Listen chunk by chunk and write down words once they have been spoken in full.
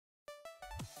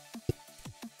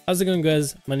How's it going,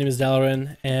 guys? My name is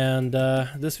Dalaran, and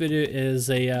this video is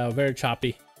a very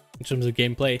choppy in terms of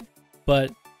gameplay,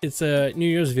 but it's a New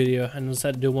Year's video and I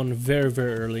decided to do one very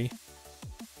early.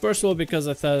 First of all, because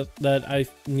I thought that I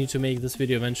need to make this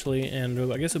video eventually,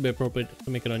 and I guess it would be appropriate to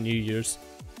make it on New Year's.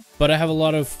 But I have a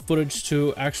lot of footage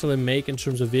to actually make in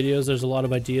terms of videos. There's a lot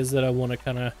of ideas that I want to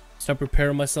kind of start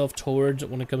preparing myself towards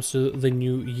when it comes to the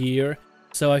new year.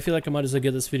 So I feel like I might as well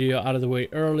get this video out of the way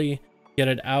early, get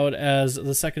it out as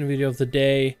the second video of the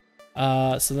day,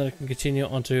 so that I can continue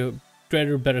on to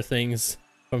greater, better things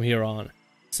from here on.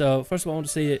 So first of all, I want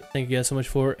to say thank you guys so much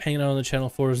for hanging out on the channel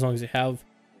for as long as you have.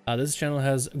 This channel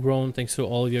has grown thanks to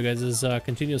all of you guys'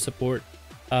 continuous support.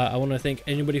 I want to thank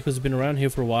anybody who's been around here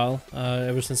for a while,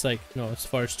 ever since, like, you know, as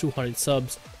far as 200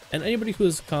 subs, and anybody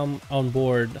who's come on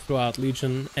board throughout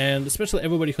Legion, and especially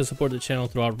everybody who supported the channel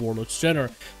throughout Warlord's Jenner,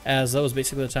 as that was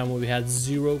basically the time when we had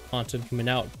zero content coming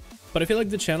out. But I feel like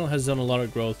the channel has done a lot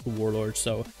of growth for Warlords,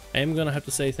 so I am gonna have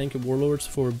to say thank you, Warlords,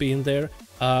 for being there.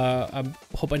 I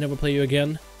hope I never play you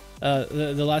again.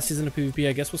 The last season of PvP,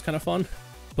 I guess, was kind of fun,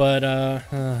 but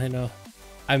you know,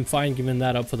 I'm fine giving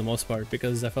that up for the most part,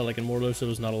 because I felt like in Warlords there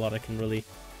was not a lot I can really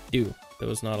do. There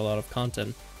was not a lot of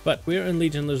content. But we're in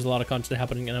Legion, there's a lot of content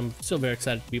happening, and I'm still very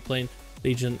excited to be playing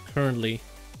Legion currently.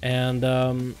 And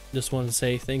just want to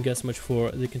say thank you guys so much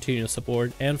for the continuous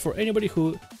support, and for anybody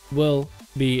who will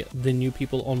be the new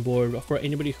people on board, for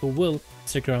anybody who will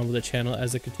stick around with the channel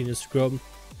as it continues to grow,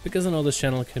 because I know this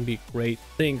channel can be great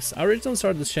things. I originally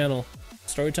started this channel,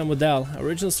 Storytime with Dal, I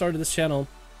originally started this channel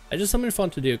as just something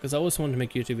fun to do, because I always wanted to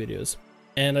make YouTube videos.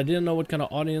 And I didn't know what kind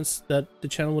of audience that the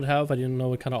channel would have, I didn't know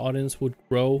what kind of audience would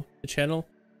grow the channel.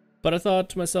 But I thought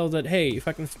to myself that, hey, if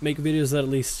I can make videos that at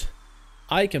least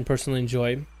I can personally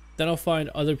enjoy, then I'll find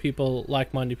other people,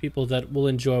 like-minded people, that will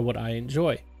enjoy what I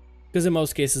enjoy. Because in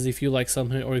most cases, if you like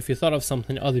something, or if you thought of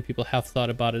something, other people have thought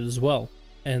about it as well.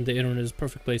 And the internet is a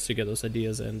perfect place to get those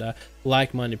ideas and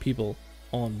like-minded people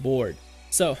on board.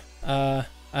 So,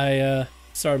 I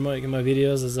started making my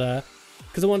videos as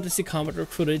because I wanted to see combat rogue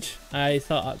footage. I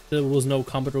thought there was no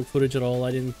combat rogue footage at all.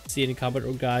 I didn't see any combat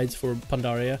rogue guides for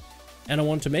Pandaria, and I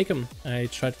wanted to make them. I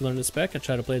tried to learn the spec, I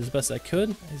tried to play it as best I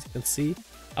could. As you can see,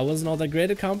 I wasn't all that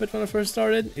great at combat when I first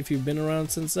started, if you've been around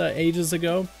since ages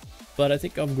ago. But I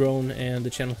think I've grown, and the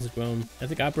channel has grown. I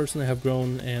think I personally have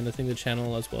grown, and I think the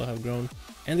channel as well have grown.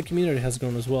 And the community has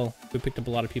grown as well. We picked up a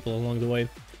lot of people along the way.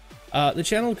 The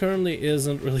channel currently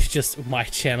isn't really just my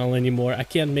channel anymore. I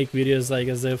can't make videos like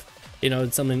as if, you know,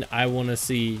 it's something I want to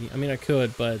see. I mean, I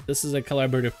could, but this is a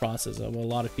collaborative process of a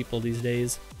lot of people these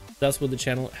days. That's what the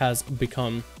channel has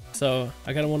become. So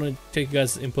I kind of want to take you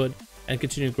guys' input and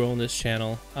continue growing this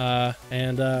channel.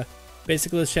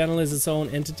 Basically, this channel is its own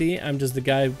entity. I'm just the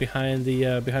guy behind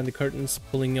the curtains,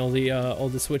 pulling all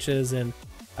the switches and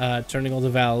turning all the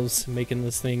valves, making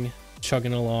this thing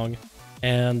chugging along.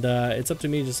 And it's up to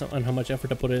me just on how much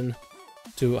effort I put in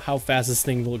to how fast this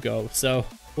thing will go. So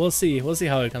we'll see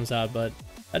how it comes out. But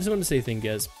I just want to say thank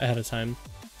you guys ahead of time.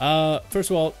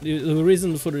 First of all, the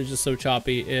reason the footage is so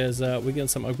choppy is we get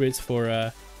some upgrades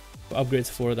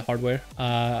for the hardware.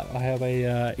 I have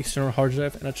a external hard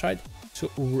drive, and I tried to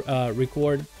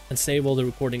record and save all the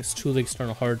recordings to the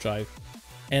external hard drive.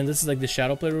 And this is like the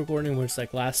shadow play recording, where it's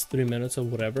like last 3 minutes or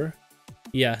whatever.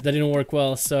 Yeah, that didn't work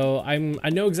well, so I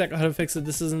know exactly how to fix it.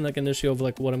 This isn't like an issue of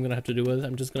like what I'm gonna have to do with it.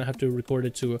 I'm just gonna have to record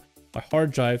it to my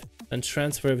hard drive and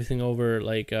transfer everything over,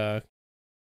 like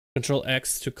Control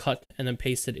X to cut and then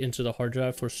paste it into the hard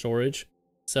drive for storage.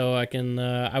 So I can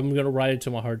I'm gonna write it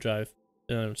to my hard drive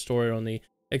and store it on the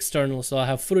external, so I'll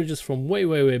have footages from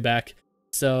way back.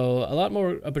 So a lot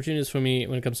more opportunities for me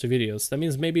when it comes to videos. That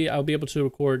means maybe I'll be able to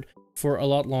record for a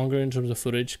lot longer in terms of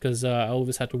footage, because I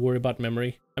always have to worry about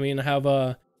memory. I mean, I have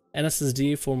an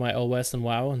SSD for my OS and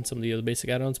WoW and some of the other basic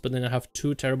add-ons, but then I have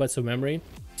 2 terabytes of memory.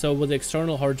 So with the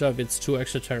external hard drive, it's 2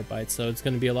 extra terabytes, so it's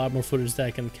going to be a lot more footage that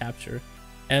I can capture.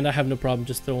 And I have no problem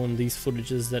just throwing these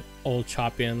footages that all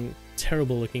choppy and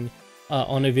terrible looking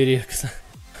on a video,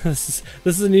 because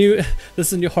this is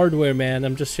new hardware, man.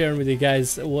 I'm just sharing with you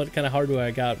guys what kind of hardware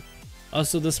I got.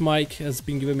 Also, this mic has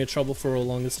been giving me trouble for the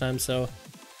longest time, so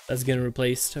that's getting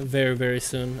replaced very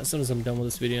soon. As soon as I'm done with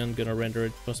this video, I'm gonna render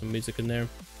it, put some music in there.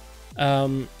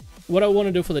 What I want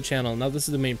to do for the channel, now this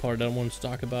is the main part that I wanted to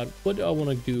talk about. What do I want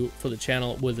to do for the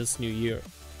channel with this new year?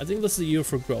 I think this is a year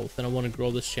for growth, and I want to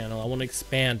grow this channel. I want to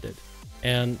expand it,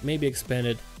 and maybe expand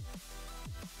it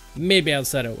maybe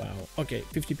outside of WoW. Okay,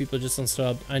 50 people just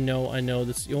unsubbed. I know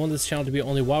this. You want this channel to be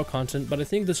only WoW content, but I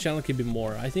think this channel could be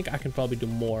more. I think I can probably do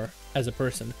more as a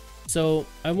person. So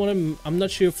I'm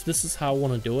not sure if this is how I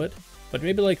want to do it, but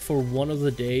maybe like for one of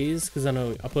the days, because I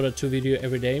know I put a 2 video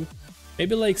every day,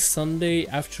 maybe like Sunday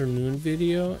afternoon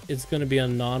video, it's gonna be a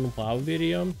non-WoW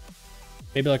video.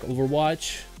 Maybe like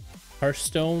Overwatch,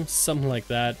 Hearthstone, something like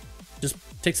that. Just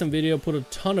take some video, put a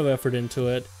ton of effort into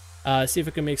it. See if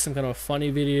I can make some kind of a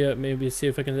funny video. Maybe see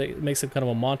if I can make some kind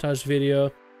of a montage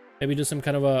video. Maybe do some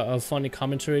kind of a funny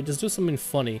commentary. Just do something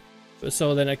funny,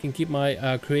 so that I can keep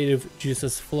my creative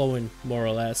juices flowing, more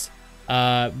or less.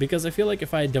 Because I feel like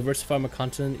if I diversify my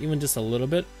content even just a little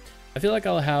bit, I feel like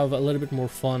I'll have a little bit more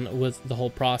fun with the whole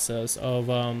process of,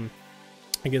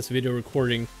 I guess, video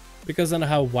recording. Because then I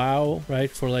have WoW,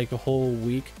 right, for like a whole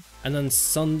week. And then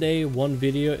Sunday, one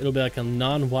video, it'll be like a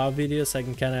non-WoW video, so I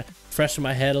can kind of freshen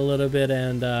my head a little bit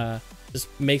and just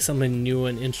make something new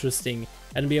and interesting.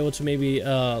 And be able to maybe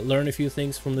learn a few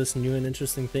things from this new and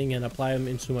interesting thing and apply them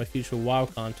into my future WoW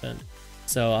content.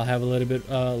 So I'll have a little bit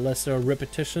lesser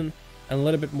repetition and a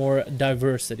little bit more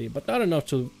diversity, but not enough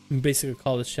to basically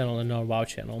call this channel a non-WoW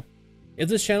channel. If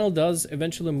this channel does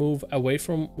eventually move away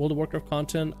from World of Warcraft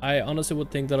content, I honestly would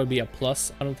think that'll be a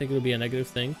plus. I don't think it'll be a negative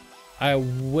thing. I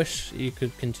wish you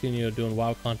could continue doing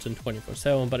WoW content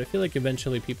 24/7, but I feel like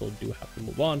eventually people do have to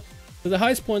move on. So the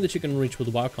highest point that you can reach with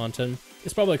WoW content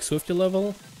is probably like Swifty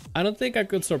level. I don't think I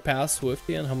could surpass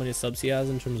Swifty and how many subs he has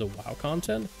in terms of WoW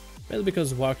content, mainly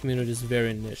because the WoW community is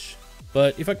very niche.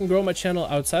 But if I can grow my channel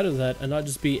outside of that and not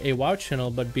just be a WoW channel,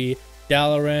 but be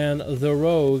Dalaran the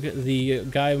Rogue, the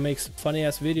guy who makes funny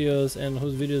ass videos and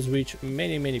whose videos reach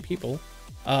many people,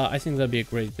 I think that'd be a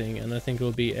great thing, and I think it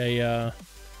will be a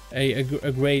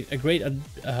great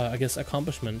I guess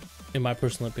accomplishment in my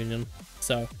personal opinion.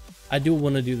 So I do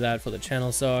want to do that for the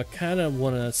channel. So I kind of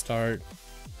want to start,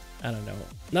 I don't know,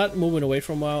 not moving away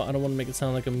from WoW. I don't want to make it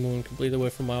sound like I'm moving completely away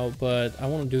from WoW, but I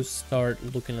want to start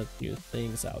looking at new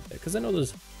things out there, because I know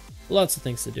there's lots of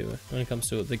things to do when it comes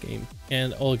to the game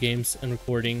and all games and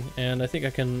recording, and I think I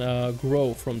can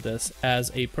grow from this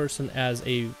as a person, as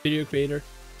a video creator,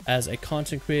 as a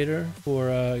content creator for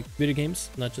video games,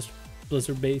 not just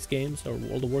Blizzard based games or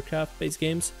World of Warcraft based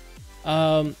games.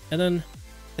 And then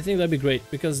I think that'd be great,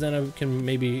 because then I can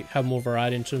maybe have more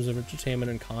variety in terms of entertainment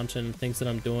and content and things that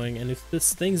I'm doing. And if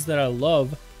it's things that I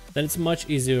love, then it's much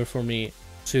easier for me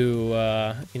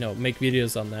to you know, make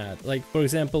videos on that. Like for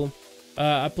example,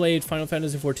 I played Final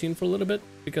Fantasy 14 for a little bit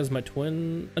because my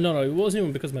twin, no, it wasn't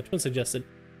even because my twin suggested.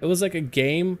 It was like a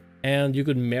game and you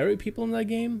could marry people in that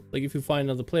game. Like if you find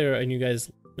another player and you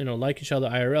guys, you know, like each other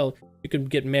IRL, you could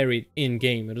get married in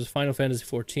game. It was Final Fantasy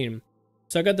 14.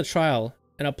 So I got the trial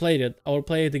and I played it. I would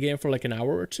play the game for like an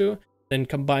hour or two, then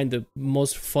combine the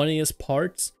most funniest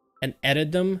parts and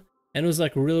edit them. And it was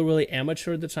like really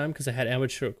amateur at the time because I had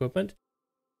amateur equipment.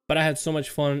 But I had so much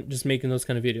fun just making those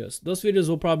kind of videos. Those videos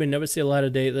will probably never see a light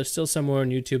of day. They're still somewhere on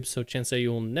YouTube, so chances are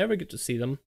you will never get to see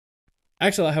them.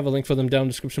 Actually, I have a link for them down in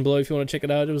the description below if you want to check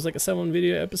it out. It was like a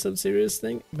 7-video episode series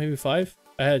thing, maybe 5.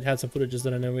 I had some footages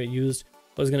that I never used.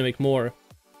 I was going to make more,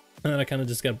 and then I kind of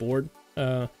just got bored.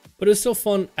 But it was still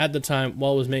fun at the time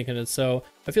while I was making it, so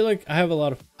I feel like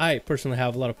I personally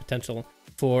have a lot of potential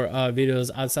for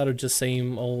videos outside of just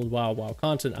same old WoW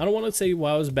content. I don't want to say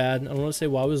WoW is bad. I don't want to say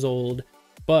WoW is old.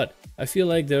 But I feel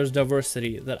like there's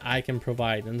diversity that I can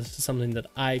provide, and this is something that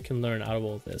I can learn out of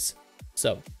all of this.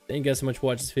 So thank you guys so much for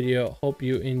watching this video. Hope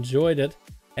you enjoyed it.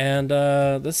 And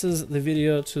this is the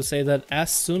video to say that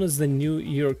as soon as the new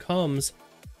year comes,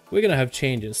 we're gonna have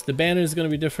changes. The banner is gonna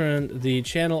be different, the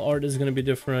channel art is gonna be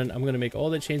different. I'm gonna make all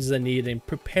the changes I need and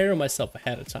prepare myself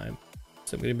ahead of time.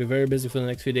 So I'm gonna be very busy for the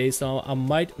next few days, so I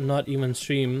might not even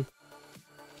stream,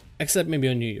 except maybe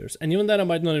on New Year's. And even then, I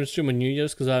might not even stream on New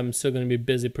Year's because I'm still going to be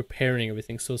busy preparing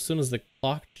everything. So as soon as the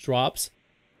clock drops,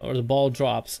 or the ball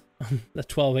drops at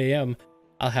 12 AM,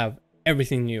 I'll have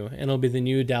everything new. And it'll be the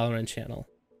new Dalaran channel.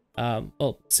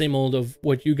 Well, same old of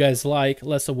what you guys like,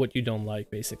 less of what you don't like,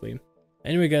 basically.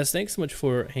 Anyway, guys, thanks so much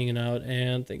for hanging out.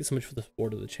 And thank you so much for the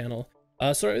support of the channel.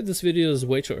 Sorry if this video is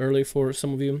way too early for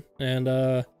some of you.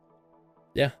 And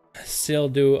yeah, still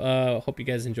do hope you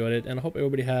guys enjoyed it, and I hope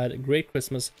everybody had a great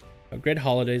Christmas, great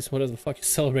holidays, whatever the fuck you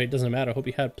celebrate, doesn't matter. I hope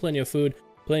you had plenty of food,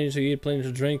 plenty to eat, plenty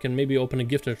to drink, and maybe open a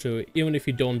gift or two, even if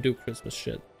you don't do Christmas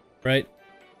shit, right?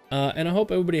 And I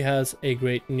hope everybody has a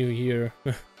great new year.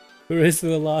 Race to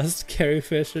the Lost, Carrie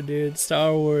Fisher, dude,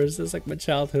 Star Wars, it's like my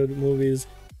childhood movies.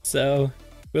 So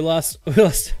we lost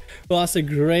a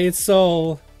great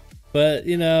soul. But,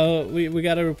 you know, we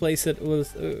gotta replace it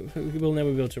with, we'll never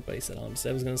be able to replace it,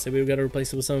 honestly. I was gonna say we gotta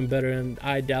replace it with something better, and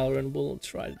I, Dalaran, will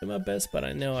try to do my best, but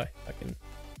I know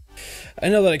I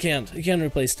know that I can't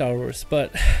replace Star Wars,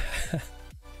 but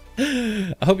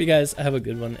I hope you guys have a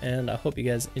good one, and I hope you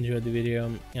guys enjoyed the video,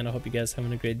 and I hope you guys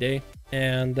having a great day,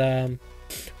 and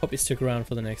hope you stick around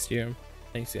for the next year.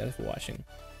 Thanks, guys, for watching.